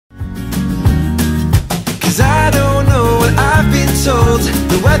told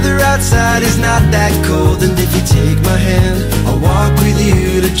the weather outside is not that cold, and if you take my hand, I'll walk with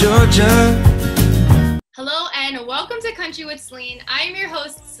you to Georgia. Hello and welcome to Country with Celine. I am your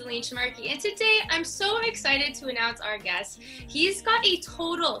host, Celine, and today I'm so excited to announce our guest. He's got a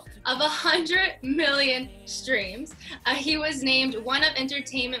total of 100 million streams. He was named one of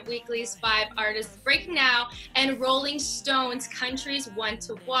Entertainment Weekly's 5 artists breaking now and Rolling Stone's Country's One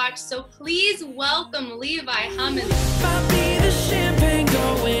to Watch. So please welcome Levi Hummon. Might be the champagne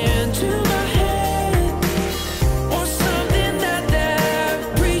going to my head, or something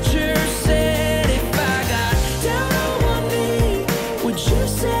that preacher said. If I got down on one knee, would you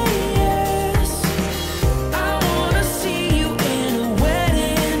say yes? I wanna see you in a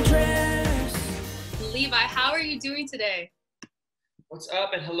wedding dress. Levi, how are you doing today? What's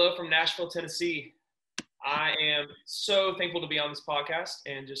up, and hello from Nashville, Tennessee. I am so thankful to be on this podcast,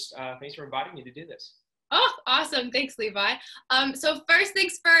 and just thanks for inviting me to do this. Oh, awesome. Thanks, Levi. So first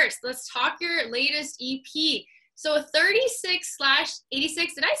things first, let's talk your latest EP. So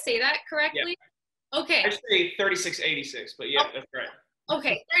 36/86, did I say that correctly? Yeah. Okay. I say 3686, but yeah, that's right.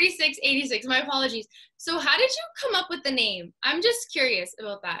 Okay, 3686, my apologies. So how did you come up with the name? I'm just curious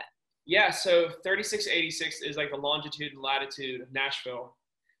about that. Yeah, so 3686 is like the longitude and latitude of Nashville.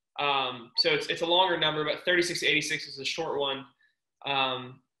 So it's a longer number, but 3686 is a short one.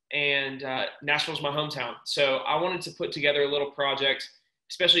 And Nashville's my hometown. So I wanted to put together a little project,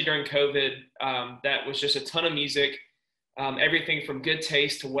 especially during COVID, that was just a ton of music, everything from Good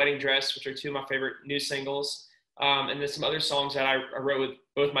Taste to Wedding Dress, which are two of my favorite new singles, and then some other songs that I wrote with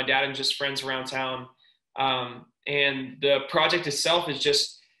both my dad and just friends around town. And the project itself is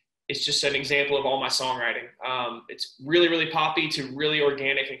just an example of all my songwriting. It's really, really poppy to really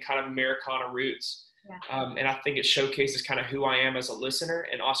organic and kind of Americana roots. Yeah. And I think it showcases kind of who I am as a listener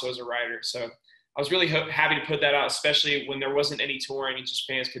and also as a writer. So I was really happy to put that out, especially when there wasn't any touring and just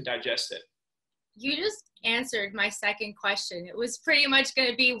fans could digest it. You just answered my second question. It was pretty much going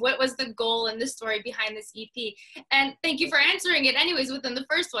to be, what was the goal and the story behind this EP? And thank you for answering it anyways within the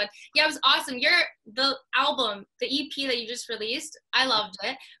first one. Yeah, it was awesome. The album, the EP that you just released, I loved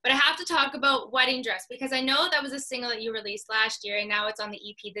it. But I have to talk about Wedding Dress, because I know that was a single that you released last year and now it's on the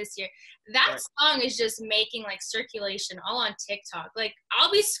EP this year. That song is just making like circulation all on TikTok. Like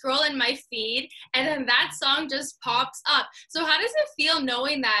I'll be scrolling my feed and then that song just pops up. So how does it feel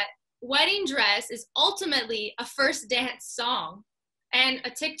knowing that Wedding Dress is ultimately a first dance song and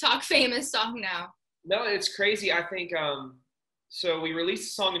a TikTok famous song now? No, it's crazy. I think, so we released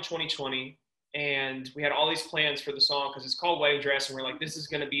the song in 2020 and we had all these plans for the song because it's called Wedding Dress. And we're like, this is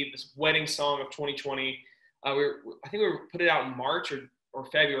going to be this wedding song of 2020. I think we put it out in March or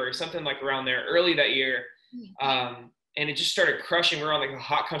February, something like around there, early that year. And it just started crushing. We were on like the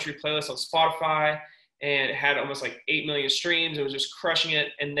Hot Country playlist on Spotify. And it had almost like 8 million streams. It was just crushing it.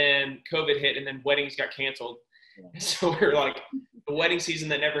 And then COVID hit and then weddings got canceled. Yeah. So we were like, the wedding season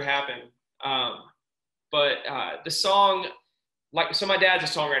that never happened. But the song, so my dad's a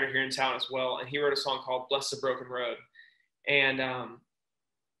songwriter here in town as well. And he wrote a song called Bless the Broken Road. And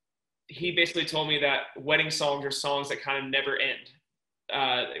he basically told me that wedding songs are songs that kind of never end.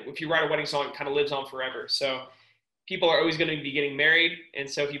 If you write a wedding song, it kind of lives on forever. So people are always going to be getting married. And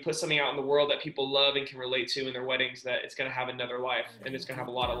so if you put something out in the world that people love and can relate to in their weddings, that it's going to have another life and it's going to have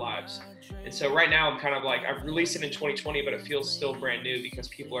a lot of lives. And so right now I'm kind of like, I've released it in 2020, but it feels still brand new because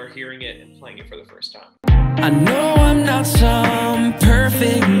people are hearing it and playing it for the first time. I know I'm not some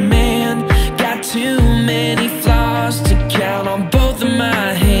perfect man, got too many flaws to count on both of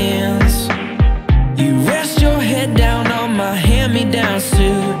my hands. You rest your head down on my hand-me-down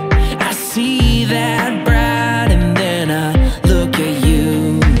suit. I see that bride and then I look at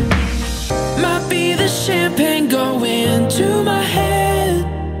you. Might be the champagne going to my head,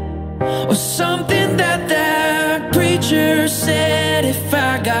 or something that preacher said. If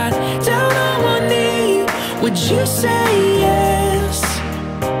I got down on one knee, would you say yes?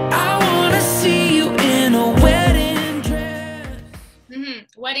 I wanna see you in a wedding dress.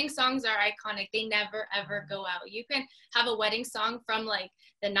 Wedding songs are iconic. They never ever go out. You can have a wedding song from like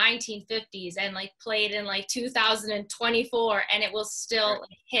the 1950s and like played in like 2024 and it will still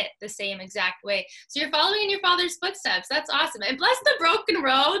like, hit the same exact way. So you're following in your father's footsteps. That's awesome. And Bless the Broken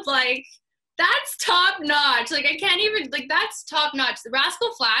Road, like that's top notch. Like I can't even, like that's top notch. The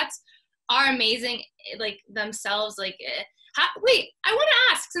Rascal Flatts are amazing like themselves. Like wait, I want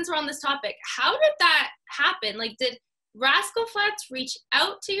to ask, since we're on this topic, how did that happen? Like did Rascal Flatts reach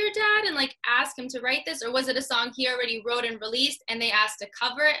out to your dad and like ask him to write this, or was it a song he already wrote and released and they asked to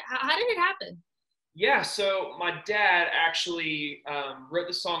cover it? How did it happen? Yeah, so my dad actually wrote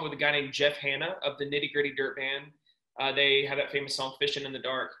the song with a guy named Jeff Hanna of the Nitty Gritty Dirt Band. They have that famous song "Fishing in the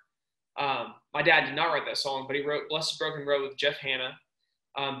Dark." My dad did not write that song, but he wrote "Blessed Broken Road" with Jeff Hanna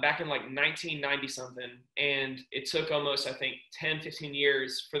back in like 1990 something. And it took almost, I think, 10, 15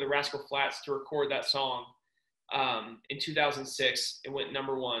 years for the Rascal Flatts to record that song. In 2006, it went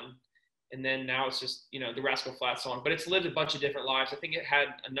 #1. And then now it's just, you know, the Rascal Flatts song. But it's lived a bunch of different lives. I think it had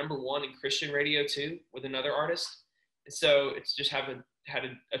a #1 in Christian radio too with another artist. And so it's just had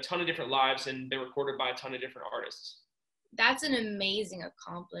a ton of different lives and been recorded by a ton of different artists. That's an amazing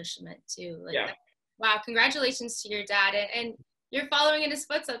accomplishment too. Like, yeah. Wow, congratulations to your dad. And you're following in his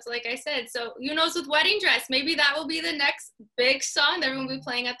footsteps, like I said. So who knows with Wedding Dress, maybe that will be the next big song that everyone will be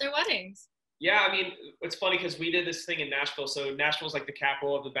playing at their weddings. Yeah, I mean, it's funny because we did this thing in Nashville. So Nashville's like the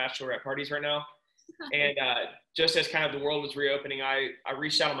capital of the bachelorette parties right now. And just as kind of the world was reopening, I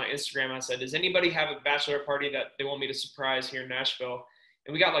reached out on my Instagram and I said, does anybody have a bachelorette party that they want me to surprise here in Nashville?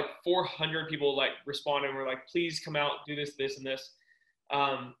 And we got like 400 people like responding. And we're like, please come out, do this, this, and this.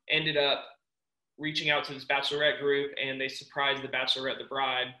 Ended up reaching out to this bachelorette group, and they surprised the bachelorette, the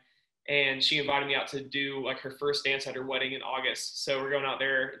bride. And she invited me out to do like her first dance at her wedding in August. So we're going out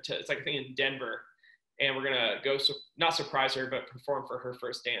there to, it's like a thing in Denver, and we're going to go, not surprise her, but perform for her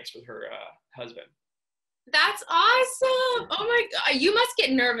first dance with her husband. That's awesome. Oh my God. You must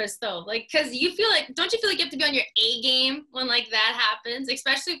get nervous though. Like, cause you feel like, don't you feel like you have to be on your A game when like that happens,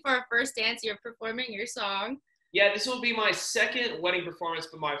 especially for a first dance, you're performing your song? Yeah, this will be my second wedding performance,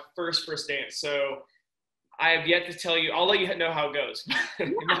 but my first dance. So I have yet to tell you. I'll let you know how it goes. Yeah,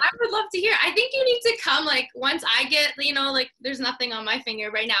 I would love to hear. I think you need to come, like, once I get, you know, like, there's nothing on my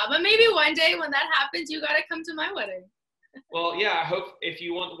finger right now, but maybe one day when that happens, you got to come to my wedding. Well, yeah, I hope if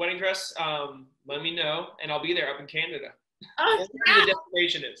you want the wedding dress, let me know, and I'll be there up in Canada. Oh, yeah. The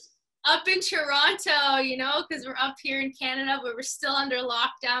destination is. Up in Toronto, you know, because we're up here in Canada, but we're still under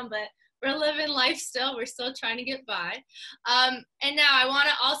lockdown, but we're living life still. We're still trying to get by. And now I want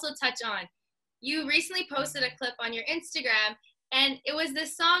to also touch on, you recently posted a clip on your Instagram, and it was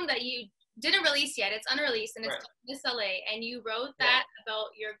this song that you didn't release yet. It's unreleased, and it's called Miss LA, and you wrote that about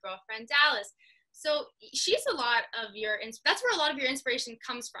your girlfriend, Dallas. So she's a lot of your, that's where a lot of your inspiration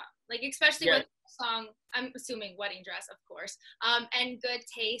comes from, like especially with the song, I'm assuming Wedding Dress, of course, and Good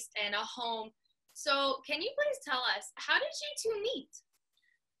Taste and A Home. So can you please tell us, how did you two meet?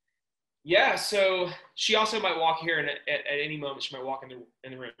 Yeah, so she also might walk here, and at any moment she might walk in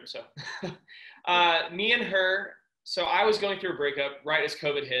the room. So me and her, so I was going through a breakup right as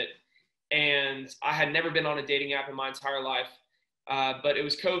COVID hit, and I had never been on a dating app in my entire life. But it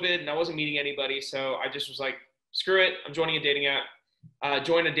was COVID and I wasn't meeting anybody. So I just was like, screw it. I'm joining a dating app.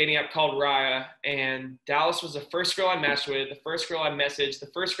 Joined a dating app called Raya, and Dallas was the first girl I matched with, the first girl I messaged, the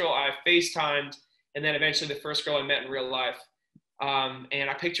first girl I FaceTimed, and then eventually the first girl I met in real life. And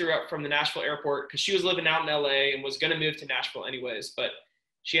I picked her up from the Nashville airport because she was living out in LA and was going to move to Nashville anyways. But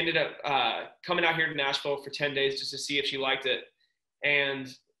she ended up coming out here to Nashville for 10 days just to see if she liked it.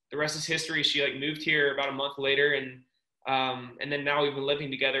 And the rest is history. She like moved here about a month later, and then now we've been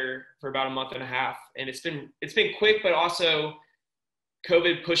living together for about a month and a half, and it's been quick, but also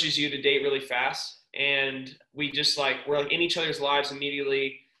COVID pushes you to date really fast, and we're like in each other's lives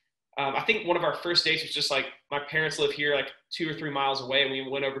immediately. I think one of our first dates was just like, my parents live here like 2 or 3 miles away, and we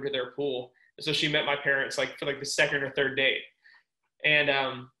went over to their pool. And so she met my parents like for like the second or third date, and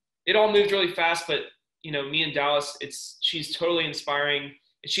it all moved really fast. But you know, me and Dallas, she's totally inspiring.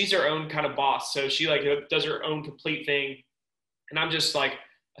 She's her own kind of boss. So she like does her own complete thing. And I'm just like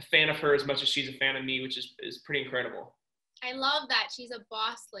a fan of her as much as she's a fan of me, which is pretty incredible. I love that. She's a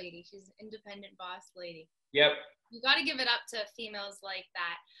boss lady. She's an independent boss lady. Yep. You got to give it up to females like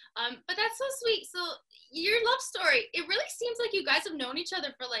that. But that's so sweet. So your love story, it really seems like you guys have known each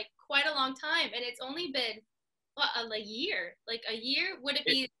other for like quite a long time. And it's only been, a year? Like a year? Would it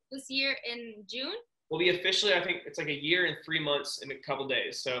be this year in June? We'll be officially, I think it's like a year and 3 months in a couple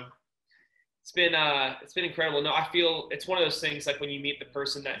days. So it's been incredible. No, I feel it's one of those things like when you meet the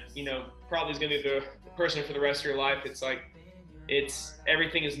person that, you know, probably is going to be the person for the rest of your life. It's like,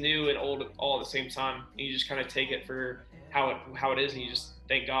 everything is new and old all at the same time. And you just kind of take it for how it is, and you just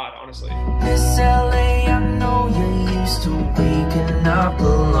thank God, honestly. Miss LA, I know you're used to waking up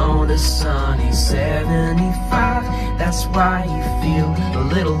alone to sunny 75. That's why you feel a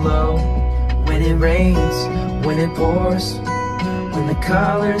little low when it rains, when it pours, when the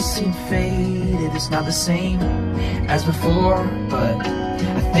colors seem faded. It's not the same as before, but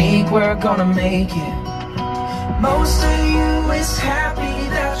I think we're gonna make it. Most of you is happy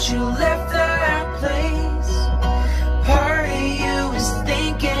that you left that place. Part of you is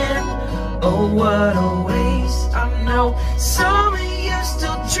thinking, oh, what a waste. I know some of you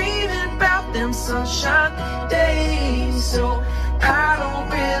still dreaming about them sunshine days.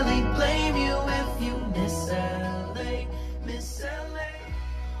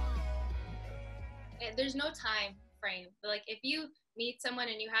 there's no time frame. Like if you meet someone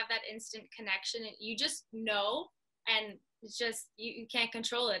and you have that instant connection and you just know, and it's just you can't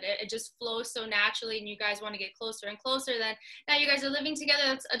control it. It just flows so naturally, and you guys want to get closer and closer. Then now you guys are living together.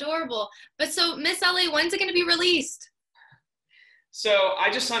 That's adorable. But so Miss LA, when's it going to be released? So I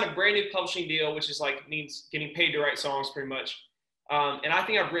just signed a brand new publishing deal, which is like means getting paid to write songs pretty much. And I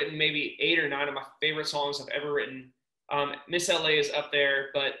think I've written maybe 8 or 9 of my favorite songs I've ever written. Miss LA is up there,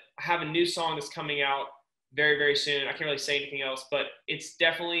 but I have a new song that's coming out very, very soon. I can't really say anything else, but it's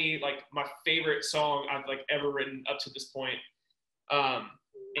definitely like my favorite song I've like ever written up to this point. And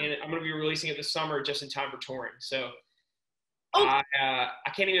I'm going to be releasing it this summer just in time for touring. So I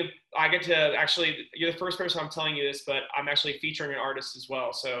can't even, I get to actually, you're the first person I'm telling you this, but I'm actually featuring an artist as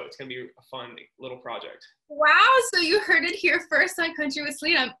well. So it's going to be a fun little project. Wow. So you heard it here first on Country with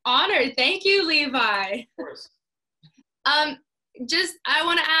Celine. I'm honored. Thank you, Levi. Of course. Just, I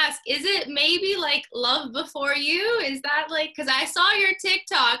want to ask, is it maybe like Love Before You? Is that like, because I saw your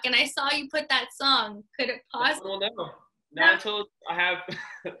TikTok and I saw you put that song. Could it possibly? Well, not until I have,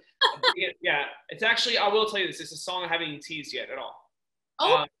 yeah, it's actually, I will tell you this, it's a song I haven't even teased yet at all.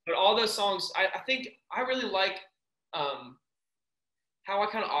 Oh. But all those songs, I think I really like how I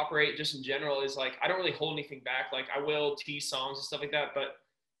kind of operate just in general is like, I don't really hold anything back. Like I will tease songs and stuff like that, but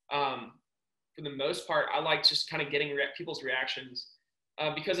for the most part, I like just kind of getting people's reactions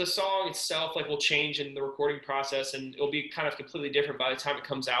because the song itself like will change in the recording process and it'll be kind of completely different by the time it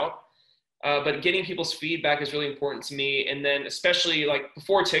comes out. But getting people's feedback is really important to me. And then especially like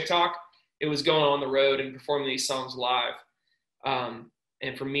before TikTok, it was going on the road and performing these songs live.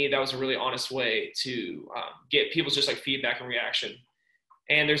 And for me, that was a really honest way to get people's just like feedback and reaction.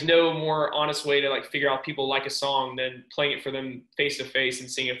 And there's no more honest way to like figure out if people like a song than playing it for them face to face and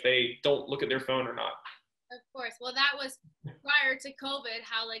seeing if they don't look at their phone or not. Of course. Well, that was prior to COVID,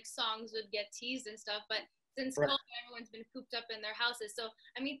 how like songs would get teased and stuff. But since Right. COVID, everyone's been cooped up in their houses. So,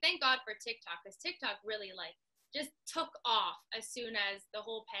 I mean, thank God for TikTok, because TikTok really like just took off as soon as the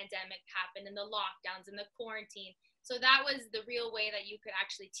whole pandemic happened and the lockdowns and the quarantine. So that was the real way that you could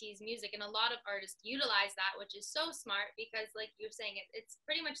actually tease music. And a lot of artists utilize that, which is so smart because like you're saying, it's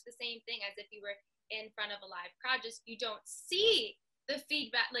pretty much the same thing as if you were in front of a live crowd. Just you don't see the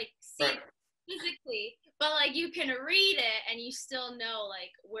feedback, like see Right. it physically, but like you can read it and you still know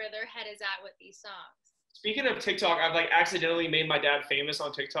like where their head is at with these songs. Speaking of TikTok, I've like accidentally made my dad famous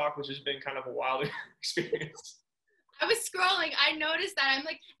on TikTok, which has been kind of a wild experience. I was scrolling, I noticed that. I'm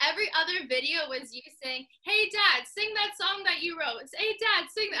like, every other video was you saying, hey dad, sing that song that you wrote. Hey dad,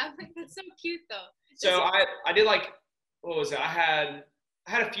 sing that. I'm like, that's so cute though. So I did like, what was it? I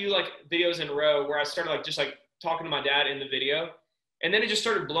had a few like videos in a row where I started like just like talking to my dad in the video. And then it just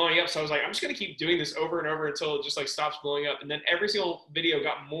started blowing up. So I was like, I'm just going to keep doing this over and over until it just like stops blowing up. And then every single video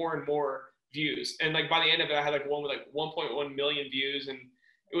got more and more views. And like by the end of it, I had like one with like 1.1 million views. And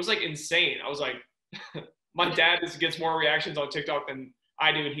it was like insane. I was like, my dad gets more reactions on TikTok than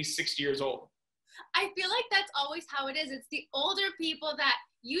I do, and he's 60 years old. I feel like that's always how it is. It's the older people that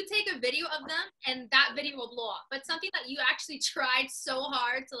you take a video of them and that video will blow up. But something that you actually tried so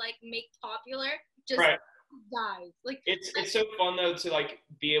hard to like make popular just Right. dies. Like it's so fun though to like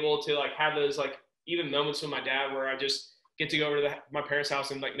be able to like have those like even moments with my dad where I just get to go over to my parents'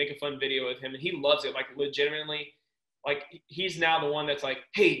 house and like make a fun video with him, and he loves it. Like legitimately. Like, he's now the one that's like,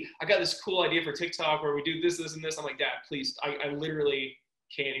 hey, I got this cool idea for TikTok where we do this, this, and this. I'm like, Dad, please, I literally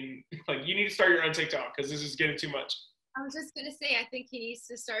can't even, like, you need to start your own TikTok because this is getting too much. I was just going to say, I think he needs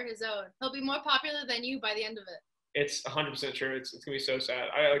to start his own. He'll be more popular than you by the end of it. It's 100% true. It's going to be so sad.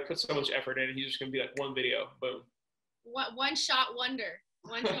 I like put so much effort in, and he's just going to be like one video, boom. One shot wonder.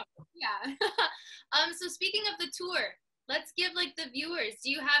 One shot. Yeah. So speaking of the tour, let's give like the viewers, do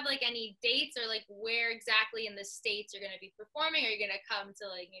you have like any dates or like where exactly in the States you're going to be performing? Are you going to come to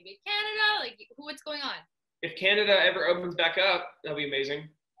like maybe Canada? Like what's going on? If Canada ever opens back up, that'll be amazing.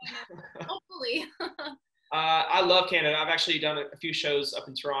 Hopefully. I love Canada. I've actually done a few shows up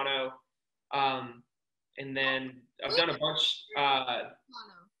in Toronto. And then I've done a bunch. I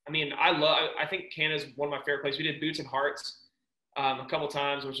mean, I think Canada's one of my favorite places. We did Boots and Hearts a couple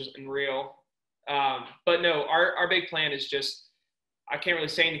times, which is unreal. But no, our big plan is just, I can't really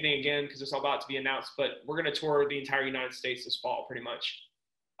say anything again because it's all about to be announced, but we're going to tour the entire United States this fall pretty much.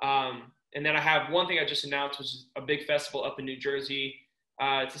 And then I have one thing I just announced, which is a big festival up in New Jersey.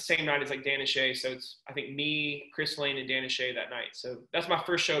 It's the same night as like Dan and Shay. So it's, I think, me, Chris Lane, and Dan and Shay that night. So that's my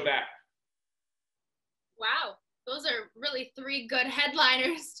first show back. Wow. Those are really 3 good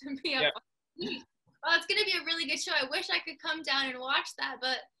headliners to be up. Yeah. Well, it's going to be a really good show. I wish I could come down and watch that,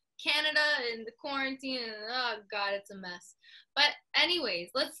 but Canada and the quarantine, and oh God, it's a mess. But anyways,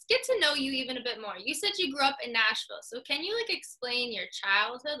 let's get to know you even a bit more. You said you grew up in Nashville. So can you like explain your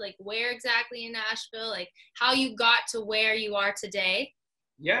childhood, like where exactly in Nashville, like how you got to where you are today?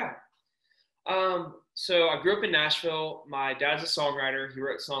 Yeah. So I grew up in Nashville. My dad's a songwriter. He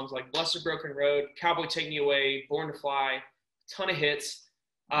wrote songs like Blessed Broken Road, Cowboy Take Me Away, Born to Fly, a ton of hits.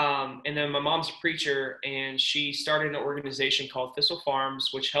 And then my mom's a preacher, and she started an organization called Thistle Farms,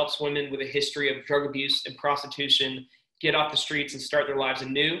 which helps women with a history of drug abuse and prostitution get off the streets and start their lives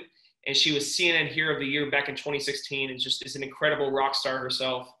anew. And she was CNN Hero of the Year back in 2016, and just is an incredible rock star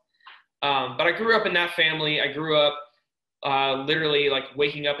herself. But I grew up in that family. I grew up literally like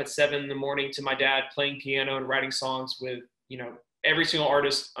waking up at 7 a.m. to my dad playing piano and writing songs with, every single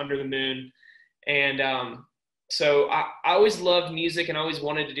artist under the moon. And so I always loved music and I always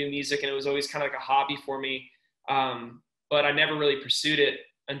wanted to do music, and it was always kind of like a hobby for me. But I never really pursued it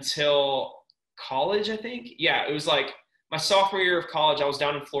until college, I think. Yeah, it was like my sophomore year of college. I was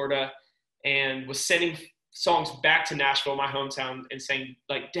down in Florida and was sending songs back to Nashville, my hometown, and saying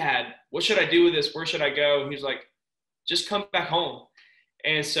like, Dad, what should I do with this? Where should I go? And he was like, just come back home.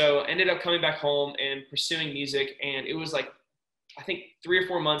 And so ended up coming back home and pursuing music. And it was like, I think 3 or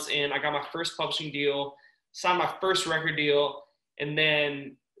 4 months in, I got my first publishing deal, signed my first record deal, and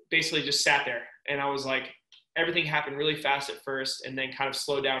then basically just sat there. And I was like, everything happened really fast at first and then kind of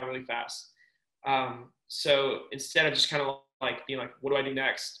slowed down really fast. So instead of just kind of like being like, what do I do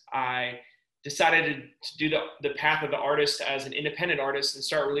next? I decided to do the path of the artist as an independent artist and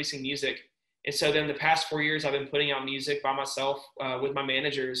start releasing music. And so then the past 4 years, I've been putting out music by myself with my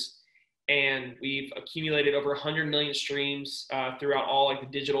managers, and we've accumulated over 100 million streams throughout all like the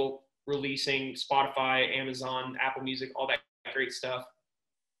digital releasing, Spotify, Amazon, Apple Music, all that great stuff.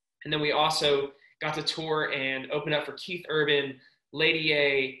 And then we also got to tour and open up for Keith Urban, Lady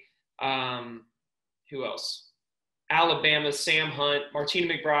A, who else? Alabama, Sam Hunt,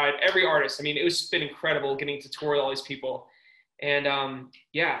 Martina McBride, every artist. I mean, it was been incredible getting to tour with all these people. And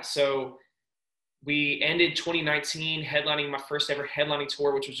so we ended 2019 headlining my first ever headlining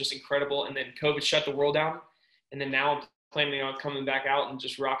tour, which was just incredible. And then COVID shut the world down. And then now I'm planning on coming back out and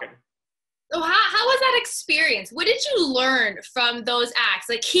just rocking. So how was that experience? What did you learn from those acts?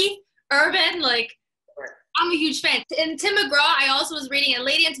 Like Keith Urban, like I'm a huge fan. And Tim McGraw, I also was reading, and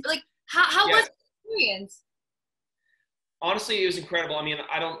Lady Ant, like how was the experience? Honestly, it was incredible. I mean,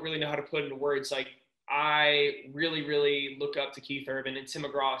 I don't really know how to put it into words. Like I really, really look up to Keith Urban and Tim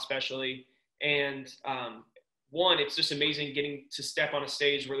McGraw especially. And one, it's just amazing getting to step on a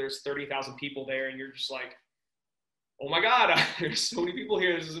stage where there's 30,000 people there, and you're just like, oh my God, there's so many people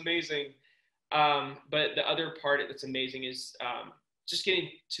here. This is amazing. But the other part that's amazing is just getting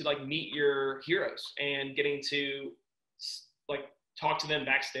to like meet your heroes and getting to like talk to them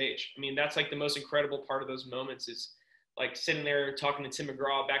backstage. I mean, that's like the most incredible part of those moments is like sitting there talking to Tim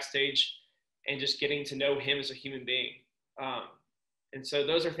McGraw backstage and just getting to know him as a human being. And so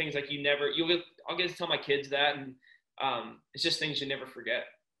those are things like I'll get to tell my kids that, and it's just things you never forget.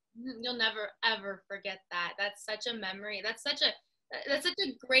 You'll never ever forget that. That's such a memory. That's such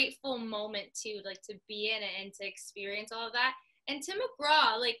a grateful moment too, like to be in it and to experience all of that. And Tim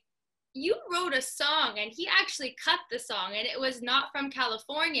McGraw, like you wrote a song and he actually cut the song, and it was not from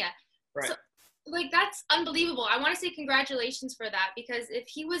California. Right. So, like that's unbelievable. I want to say congratulations for that, because if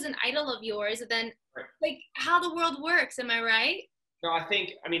he was an idol of yours, then right. Like how the world works, am I right? No,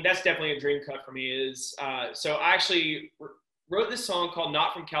 I mean, that's definitely a dream cut for me is, so I actually wrote this song called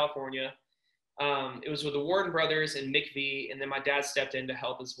Not From California. It was with the Warden Brothers and Mick V, and then my dad stepped in to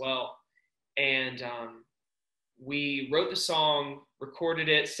help as well. And we wrote the song, recorded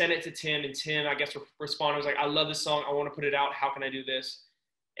it, sent it to Tim, and Tim, I guess, responded, was like, I love this song. I want to put it out. How can I do this?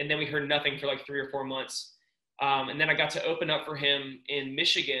 And then we heard nothing for like 3 or 4 months. And then I got to open up for him in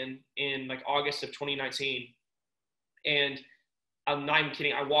Michigan in like August of 2019. And I'm not even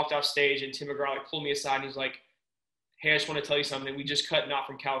kidding. I walked off stage and Tim McGraw like pulled me aside and he's like, hey, I just want to tell you something. We just cut Not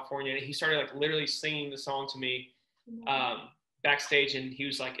From California. And he started like literally singing the song to me backstage. And he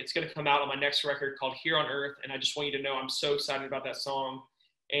was like, it's going to come out on my next record called Here on Earth. And I just want you to know I'm so excited about that song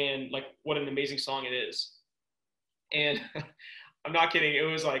and like what an amazing song it is. And I'm not kidding. It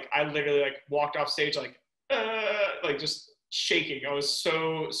was like, I literally like walked off stage like just shaking. I was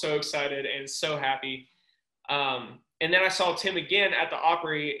so excited and so happy. And then I saw Tim again at the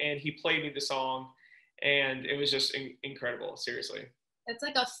Opry, and he played me the song, and it was just incredible, seriously. It's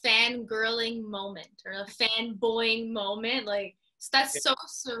like a fangirling moment or a fanboying moment. Like, that's so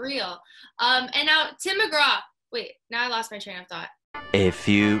surreal. And now, Tim McGraw. Wait, now I lost my train of thought. A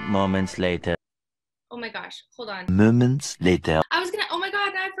few moments later. Oh my gosh, hold on. Moments later. Oh my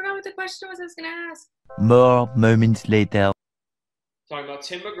God, now I forgot forgot what the question was I was gonna ask. More moments later. Talking about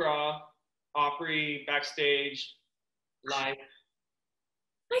Tim McGraw, Opry, backstage, live.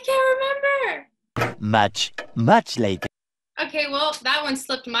 I can't remember. Much later. Okay, well, that one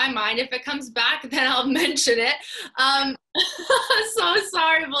slipped my mind. If it comes back, then I'll mention it. So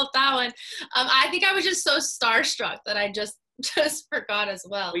sorry about that one. I think I was just so starstruck that I just forgot as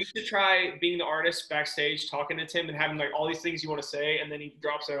well. We used to try being the artist backstage, talking to Tim and having like all these things you want to say, and then he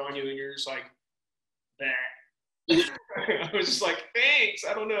drops it on you, and you're just like, that. I was just like, thanks.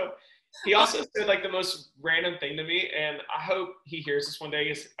 I don't know. He also said like the most random thing to me, and I hope he hears this one day,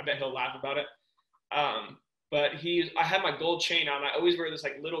 because I bet he'll laugh about it. But I had my gold chain on. I always wear this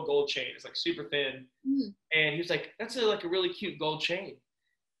like little gold chain. It's like super thin. And he was like, that's like a really cute gold chain.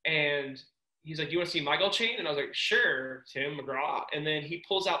 And he's like, you want to see my gold chain? And I was like, sure, Tim McGraw. And then he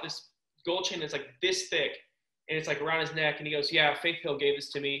pulls out this gold chain that's like this thick, and it's like around his neck. And he goes, yeah, Faith Hill gave this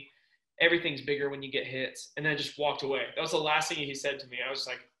to me. Everything's bigger when you get hits. And then just walked away. That was the last thing he said to me. I was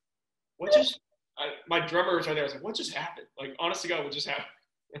like, what just, my drummer was right there. I was like, what just happened? Like, honest to God, what just happened?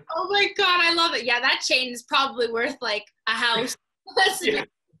 Oh my God, I love it. Yeah, that chain is probably worth like a house. Yeah.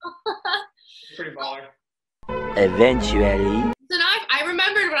 Pretty baller. Eventually. So now I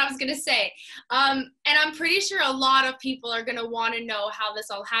remembered what I was going to say. And I'm pretty sure a lot of people are going to want to know how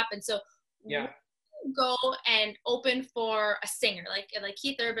this all happened. So yeah, go and open for a singer like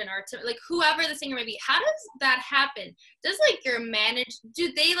Keith Urban or like whoever the singer may be. How does that happen? Does like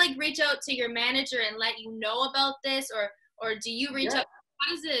do they like reach out to your manager and let you know about this, or do you reach out?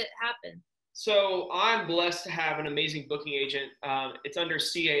 How does it happen? So I'm blessed to have an amazing booking agent. It's under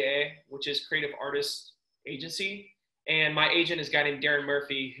CAA, which is Creative Artists Agency. And my agent is a guy named Darren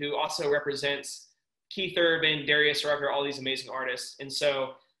Murphy, who also represents Keith Urban, Darius Rucker, all these amazing artists. And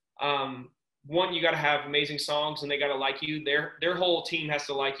so, one, you got to have amazing songs, and they got to like you. Their whole team has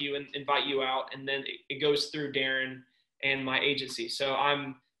to like you and invite you out. And then it goes through Darren and my agency. So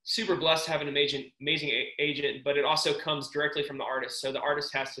I'm super blessed to have an amazing agent, but it also comes directly from the artist. So the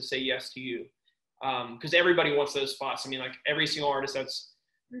artist has to say yes to you, because everybody wants those spots. I mean, like every single artist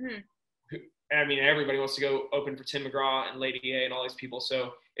everybody wants to go open for Tim McGraw and Lady A and all these people.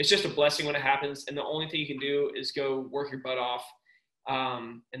 So it's just a blessing when it happens. And the only thing you can do is go work your butt off,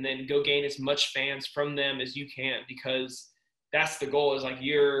 and then go gain as much fans from them as you can, because that's the goal. Is like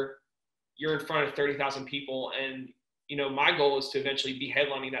you're in front of 30,000 people, and my goal is to eventually be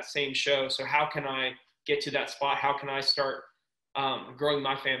headlining that same show. So how can I get to that spot? How can I start growing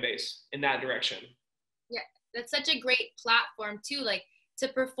my fan base in that direction? Yeah, that's such a great platform too. Like to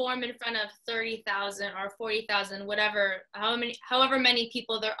perform in front of 30,000 or 40,000, however many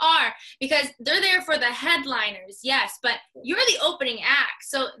people there are, because they're there for the headliners, yes, but you're the opening act.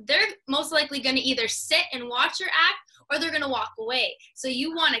 So they're most likely going to either sit and watch your act, or they're going to walk away. So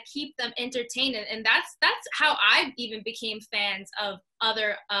you want to keep them entertained. And that's how I even became fans of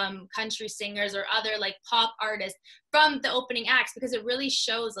other country singers or other like pop artists from the opening acts, because it really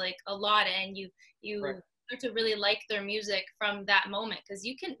shows like a lot, and you right. start to really like their music from that moment, because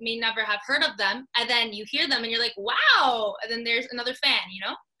you may never have heard of them, and then you hear them and you're like, wow, and then there's another fan,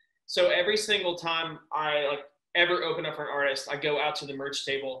 So every single time I ever open up for an artist, I go out to the merch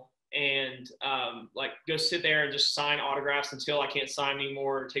table and go sit there and just sign autographs until I can't sign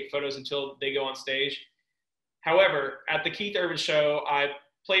anymore, or take photos until they go on stage. However, at the Keith Urban show, I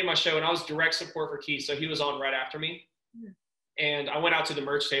played my show and I was direct support for Keith, so he was on right after me. And I went out to the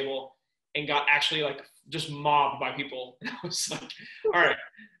merch table and got actually just mobbed by people. And I was like, all right,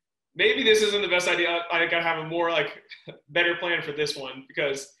 maybe this isn't the best idea. I gotta have a more better plan for this one,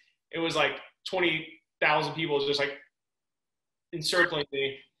 because it was 20,000 people just encircling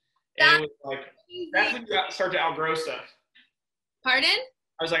me. And it was that's when you start to outgrow stuff. Pardon?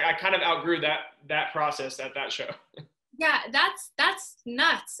 I was I kind of outgrew that process at that show. Yeah, that's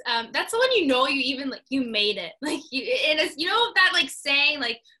nuts. That's when you even you made it. And it's that saying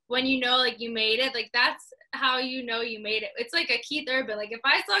when you made it, that's how you made it. It's like a Keith Urban. If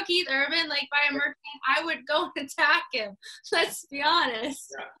I saw Keith Urban by a merchant, I would go and attack him. Let's be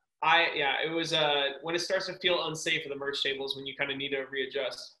honest. Yeah. It was when it starts to feel unsafe at the merch tables, when you kind of need to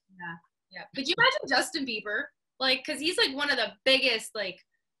readjust. Yeah. Could you imagine Justin Bieber? Because he's one of the biggest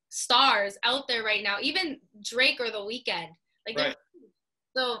stars out there right now. Even Drake or The Weeknd. Right.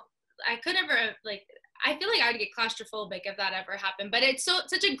 So I could never I feel I would get claustrophobic if that ever happened. But it's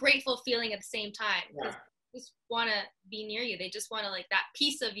such a grateful feeling at the same time. Yeah. They just want to be near you. They just want to that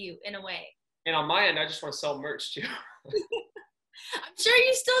piece of you in a way. And on my end, I just want to sell merch too. I'm sure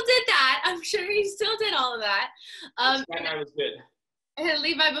you still did that. I'm sure you still did all of that. That night was good.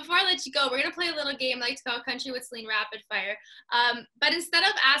 Levi, before I let you go, we're going to play a little game I like to call Country with Celine Rapid Fire. But instead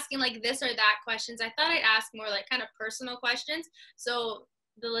of asking like this or that questions, I thought I'd ask more like kind of personal questions so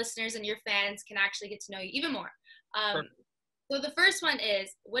the listeners and your fans can actually get to know you even more. So the first one is,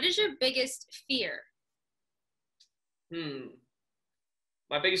 what is your biggest fear?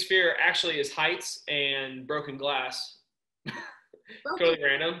 My biggest fear actually is heights and broken glass. Totally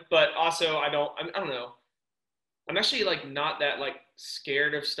random, but also I don't know. I'm actually like not that like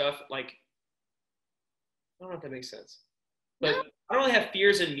scared of stuff. Like, I don't know if that makes sense, but No. I don't really have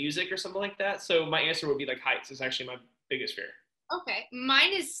fears in music or something like that. So my answer would be like heights is actually my biggest fear. Okay,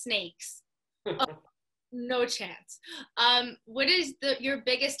 mine is snakes. Oh, no chance. What is your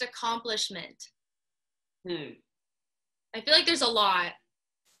biggest accomplishment? I feel like there's a lot.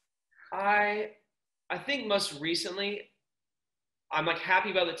 I think most recently, I'm like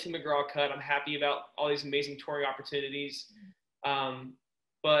happy about the Tim McGraw cut. I'm happy about all these amazing touring opportunities. But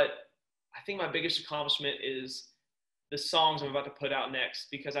I think my biggest accomplishment is the songs I'm about to put out next,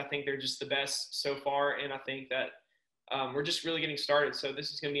 because I think they're just the best so far. And I think that we're just really getting started. So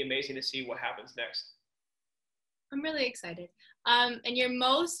this is going to be amazing to see what happens next. I'm really excited. And your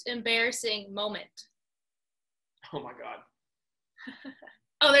most embarrassing moment? Oh my God.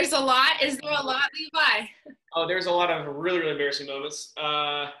 Oh, there's a lot? Is there a lot, Levi? Oh, there's a lot of really, really embarrassing moments.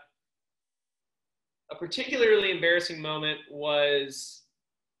 A particularly embarrassing moment was,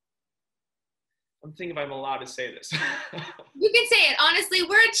 I'm thinking if I'm allowed to say this. You can say it. Honestly,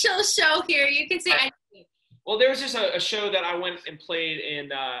 we're a chill show here. You can say anything. Well, there was just a show that I went and played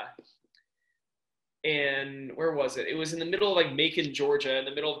in where was it? It was in the middle of like Macon, Georgia, in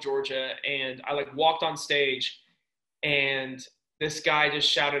the middle of Georgia. And I like walked on stage and this guy just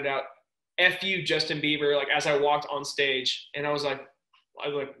shouted out, "F you, Justin Bieber," like as I walked on stage. And I was like,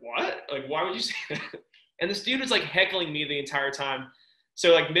 what? Like, why would you say that? And this dude was like heckling me the entire time.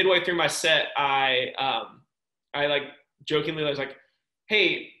 So like midway through my set, I like jokingly was like,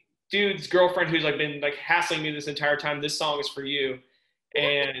 "Hey, dude's girlfriend who's like been like hassling me this entire time, this song is for you."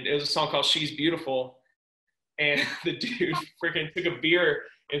 And it was a song called "She's Beautiful." And the dude freaking took a beer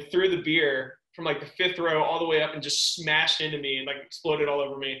and threw the beer from like the fifth row all the way up and just smashed into me and like exploded all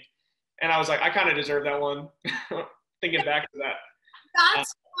over me. And I was like, I kind of deserve that one. Thinking back to that.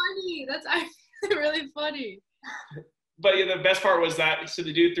 That's funny. That's actually really funny. But yeah, the best part was that, so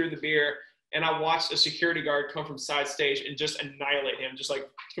the dude threw the beer and I watched a security guard come from side stage and just annihilate him, just like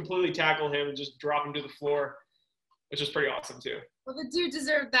completely tackle him and just drop him to the floor, which was pretty awesome too. Well, the dude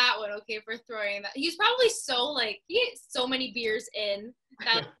deserved that one, okay, for throwing that. He's probably so like, he had so many beers in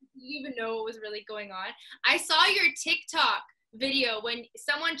that you didn't even know what was really going on. I saw your TikTok video when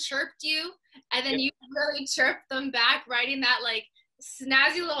someone chirped you and then you really chirped them back, writing that like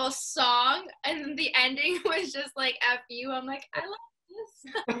snazzy little song, and then the ending was just like F you. I'm like, I love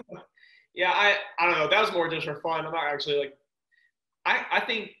this. Yeah, I don't know. That was more just for fun. I'm not actually like, I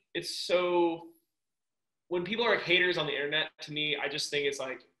think it's so, when people are like haters on the internet, to me, I just think it's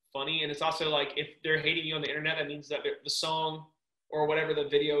like funny. And it's also like, if they're hating you on the internet, that means that the song or whatever the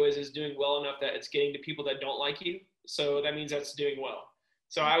video is doing well enough that it's getting to people that don't like you. So that means that's doing well.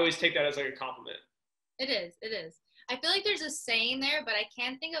 So I always take that as like a compliment. It is. It is. I feel like there's a saying there, but I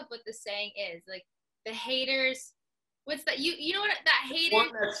can't think of what the saying is. Like the haters. What's that? You know what that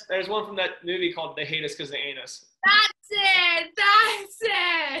haters? There's one from that movie called "They Hate Us Because They Ain't Us." That's it. That's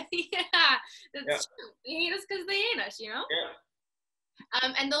it. Yeah, that's true. They hate us because they ain't us. You know. Yeah.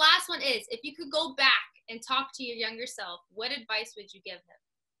 And the last one is, if you could go back and talk to your younger self, what advice would you give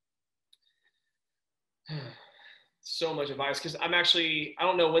him? So much advice, because I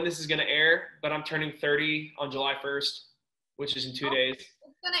don't know when this is going to air, but I'm turning 30 on July 1st, which is in 2 days.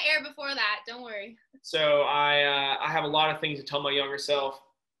 It's going to air before that. Don't worry. So I have a lot of things to tell my younger self.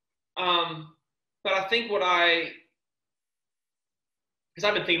 But I think because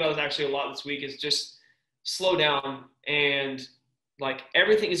I've been thinking about this actually a lot this week, is just slow down, and like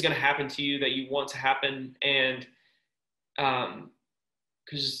everything is going to happen to you that you want to happen. And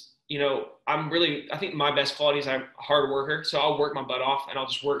because I think my best quality is I'm a hard worker. So I'll work my butt off and I'll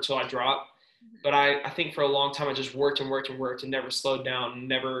just work till I drop. But I think for a long time, I just worked and worked and worked and never slowed down, and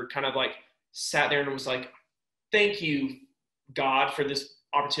never kind of like sat there and was like, thank you, God, for this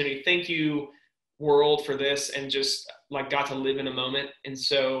opportunity. Thank you, world, for this. And just like got to live in a moment. And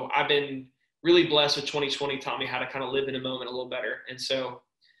so I've been really blessed with 2020, taught me how to kind of live in a moment a little better. And so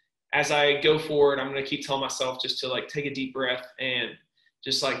as I go forward, I'm going to keep telling myself just to like take a deep breath and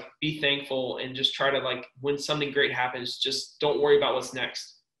just like be thankful, and just try to like, when something great happens, just don't worry about what's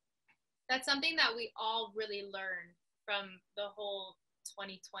next. That's something that we all really learned from the whole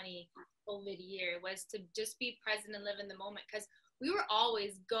 2020 COVID year, was to just be present and live in the moment. Because we were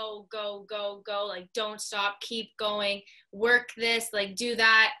always go, go, go, go, like don't stop, keep going, work this, like do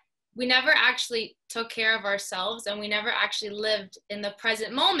that. We never actually took care of ourselves, and we never actually lived in the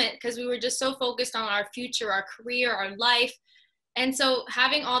present moment because we were just so focused on our future, our career, our life. And so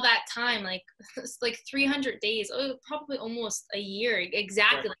having all that time, like it's like 300 days, probably almost a year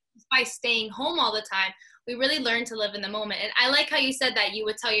exactly, like, by staying home all the time, we really learned to live in the moment. And I like how you said that you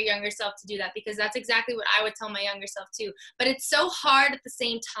would tell your younger self to do that, because that's exactly what I would tell my younger self too. But it's so hard at the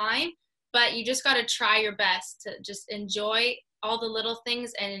same time, but you just got to try your best to just enjoy all the little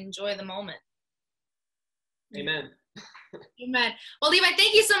things and enjoy the moment. Amen. Amen. Well, Levi,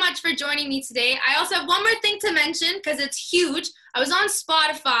 thank you so much for joining me today. I also have one more thing to mention because it's huge. I was on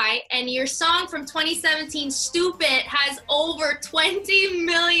Spotify, and your song from 2017, Stupid, has over 20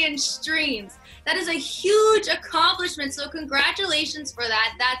 million streams. That is a huge accomplishment, so congratulations for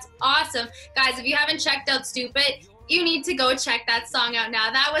that. That's awesome. Guys, if you haven't checked out Stupid, you need to go check that song out now.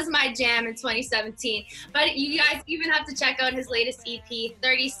 That was my jam in 2017. But you guys even have to check out his latest EP,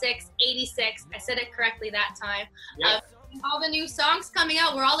 3686. I said it correctly that time. Yep. All the new songs coming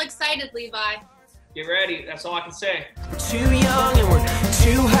out. We're all excited, Levi. Get ready. That's all I can say. We're too young and we're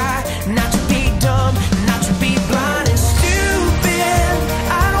too high not to be dumb.